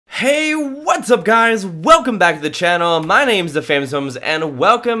Hey, what's up guys? Welcome back to the channel. My name's TheFamousFilms and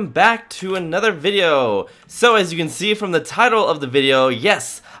welcome back to another video. So as you can see from the title of the video,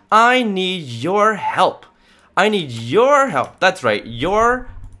 yes, I need your help. I need your help. That's right, you.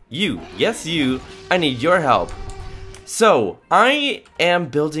 Yes, you. I need your help. So, I am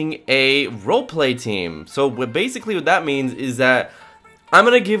building a roleplay team. So basically what that means is that I'm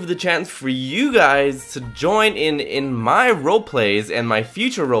gonna give the chance for you guys to join in my roleplays and my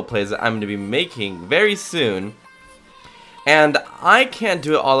future roleplays that I'm gonna be making very soon. And I can't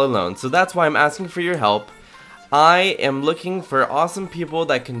do it all alone, so that's why I'm asking for your help. I am looking for awesome people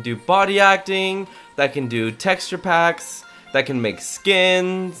that can do body acting, that can do texture packs, that can make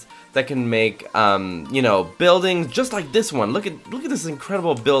skins, that can make you know, buildings just like this one. Look at this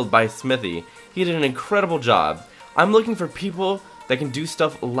incredible build by Smithy. He did an incredible job. I'm looking for people that can do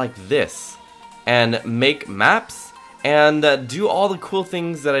stuff like this and make maps and do all the cool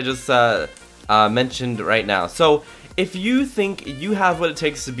things that I just mentioned right now. So if you think you have what it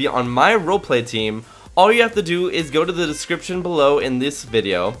takes to be on my roleplay team, all you have to do is go to the description below in this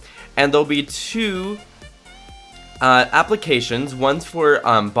video, and there'll be two applications. One's for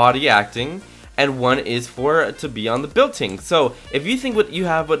body acting and one is for to be on the build team. So if you think you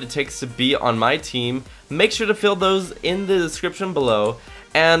have what it takes to be on my team, make sure to fill those in the description below.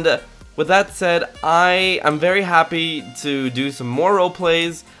 And with that said, I'm very happy to do some more role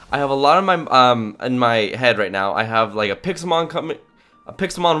plays. I have a lot of my in my head right now. I have like a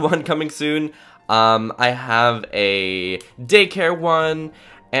Pixelmon one coming soon. I have a daycare one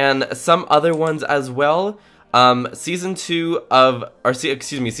and some other ones as well. Seasons 1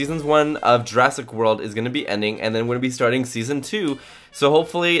 of Jurassic World is going to be ending, and then we're going to be starting season 2. So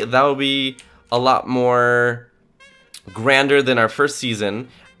hopefully that will be a lot more grander than our first season,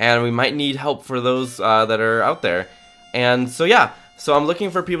 and we might need help for those that are out there. And so yeah, so I'm looking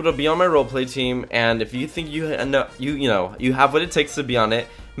for people to be on my roleplay team, and if you think you have what it takes to be on it,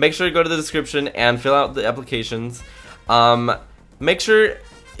 make sure to go to the description and fill out the applications. Make sure,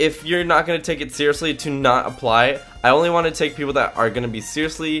 if you're not going to take it seriously, to not apply. I only want to take people that are going to be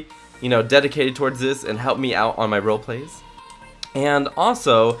seriously, dedicated towards this and help me out on my roleplays. And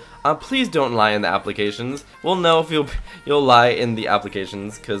also, please don't lie in the applications. We'll know if you'll lie in the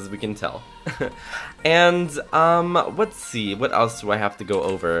applications because we can tell. And let's see, what else do I have to go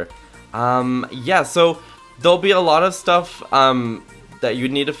over? Yeah, so there'll be a lot of stuff that you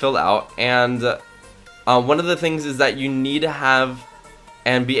need to fill out, and one of the things is that you need to have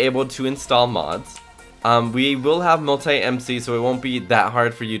and be able to install mods. We will have multi-MC, so it won't be that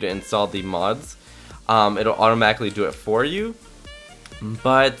hard for you to install the mods. It'll automatically do it for you.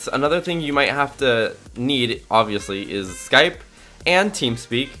 But another thing you might have to need, obviously, is Skype and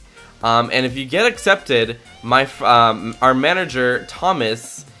TeamSpeak. And if you get accepted, our manager,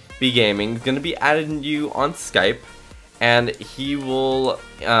 Thomas B Gaming, is going to be adding you on Skype, and he will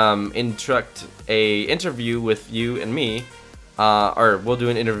instruct a interview with you and me. Or we'll do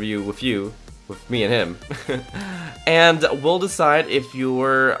an interview with me and him, and we'll decide if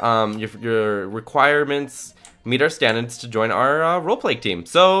your requirements meet our standards to join our roleplay team.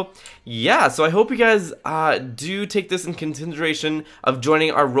 So yeah, so I hope you guys do take this in consideration of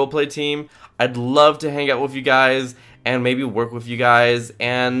joining our roleplay team. I'd love to hang out with you guys and maybe work with you guys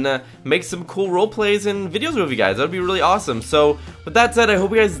and make some cool role plays and videos with you guys. That would be really awesome. So with that said, I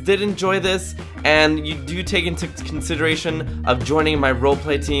hope you guys did enjoy this and you do take into consideration of joining my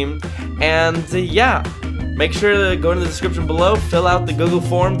roleplay team. And yeah, make sure to go into the description below, fill out the Google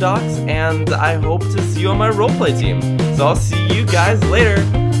form docs, and I hope to see you on my roleplay team. So I'll see you guys later.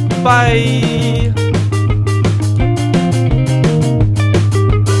 Bye!